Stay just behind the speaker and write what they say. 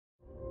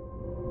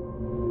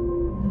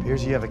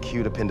Appears you have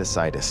acute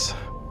appendicitis.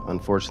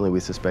 Unfortunately,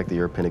 we suspect that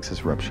your appendix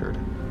is ruptured,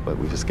 but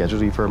we've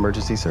scheduled you for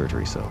emergency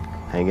surgery, so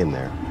hang in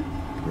there.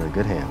 You're in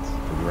good hands.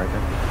 We'll be right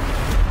back.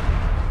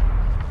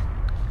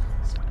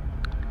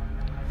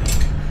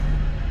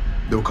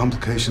 There were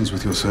complications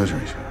with your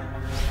surgery, Sharon.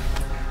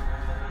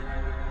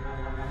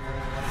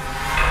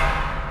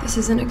 This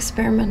is an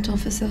experimental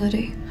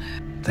facility.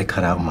 They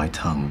cut out my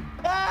tongue.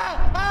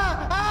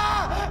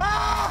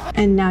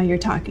 And now you're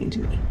talking to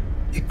me.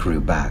 It grew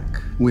back.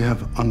 We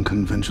have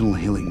unconventional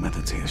healing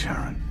methods here,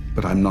 Sharon,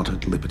 but I'm not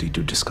at liberty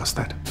to discuss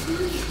that.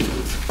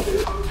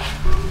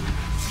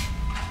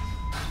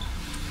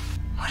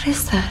 What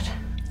is that?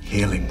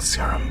 Healing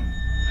serum.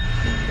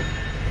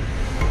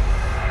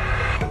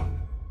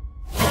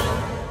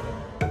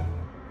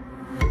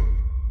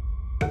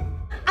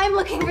 I'm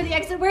looking for the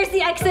exit. Where's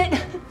the exit?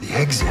 The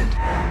exit?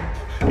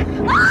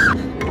 Ah!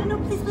 No,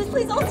 please, please,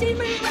 please. I'll stay in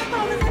my room.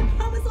 I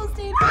promise I'll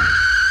stay in my room.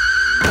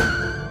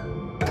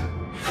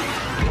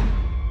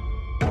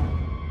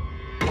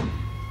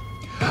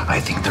 I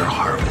think they're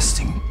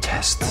harvesting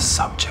test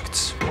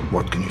subjects.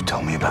 What can you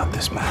tell me about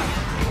this man?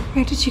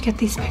 Where did you get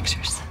these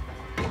pictures?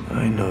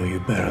 I know you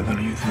better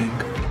than you think.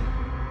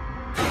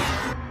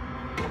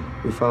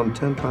 We found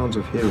 10 pounds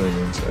of heroin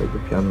inside the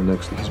piano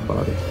next to his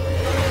body.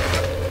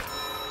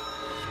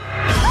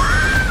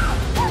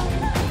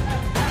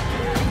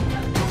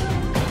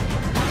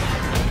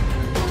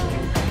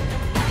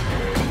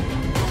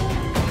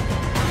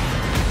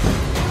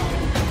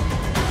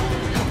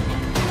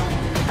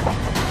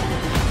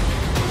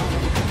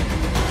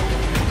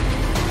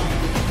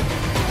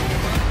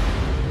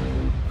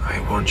 I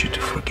want you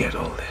to forget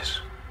all this.